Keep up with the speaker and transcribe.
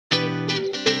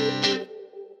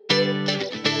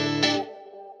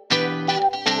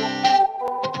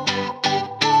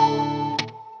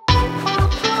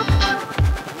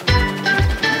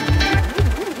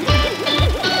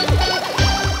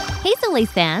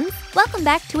Zolace fans! Welcome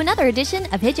back to another edition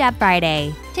of Hijab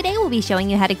Friday. Today we'll be showing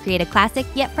you how to create a classic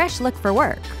yet fresh look for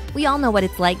work. We all know what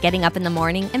it's like getting up in the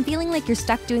morning and feeling like you're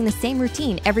stuck doing the same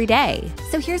routine every day.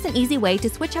 So here's an easy way to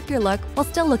switch up your look while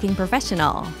still looking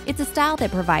professional. It's a style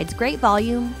that provides great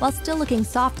volume while still looking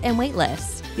soft and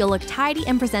weightless. You'll look tidy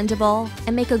and presentable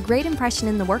and make a great impression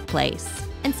in the workplace.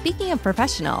 And speaking of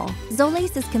professional,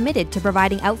 Zolace is committed to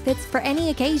providing outfits for any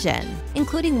occasion,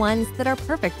 including ones that are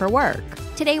perfect for work.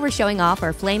 Today we're showing off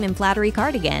our Flame and Flattery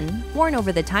Cardigan, worn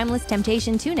over the Timeless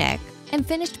Temptation Tunic, and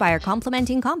finished by our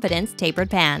Complementing Confidence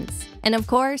Tapered Pants. And of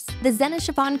course, the Zehna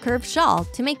Chiffon Curved Shawl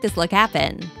to make this look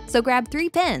happen. So grab 3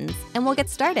 pins and we'll get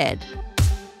started.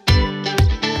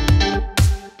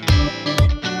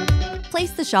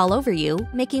 Place the shawl over you,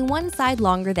 making one side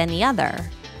longer than the other.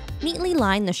 Neatly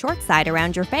line the short side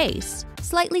around your face,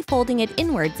 slightly folding it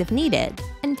inwards if needed,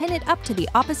 and pin it up to the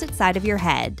opposite side of your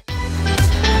head.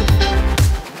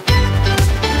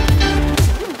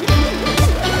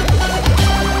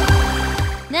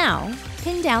 Now,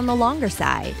 pin down the longer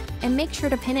side, and make sure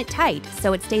to pin it tight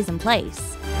so it stays in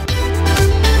place.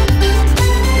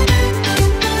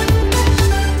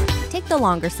 Take the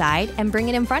longer side and bring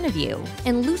it in front of you,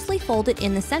 and loosely fold it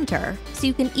in the center so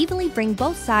you can evenly bring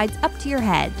both sides up to your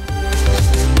head.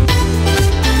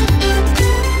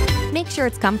 Make sure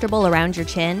it's comfortable around your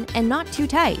chin and not too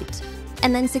tight,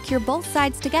 and then secure both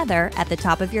sides together at the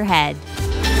top of your head.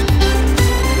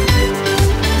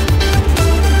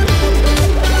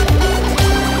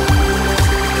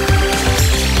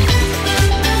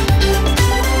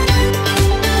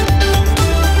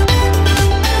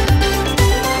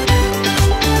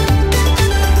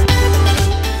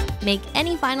 Make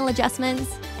any final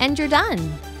adjustments, and you're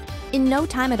done! In no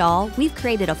time at all, we've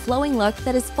created a flowing look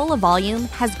that is full of volume,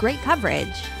 has great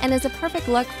coverage, and is a perfect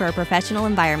look for a professional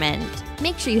environment.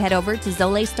 Make sure you head over to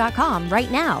Zolace.com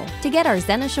right now to get our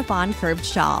Zehna Chiffon Curved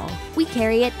Shawl. We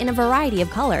carry it in a variety of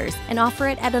colors and offer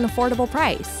it at an affordable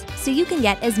price, so you can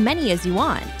get as many as you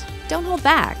want. Don't hold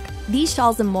back! These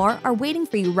shawls and more are waiting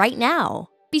for you right now!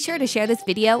 Be sure to share this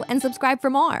video and subscribe for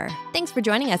more. Thanks for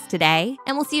joining us today,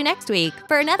 and we'll see you next week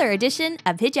for another edition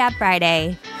of Hijab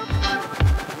Friday.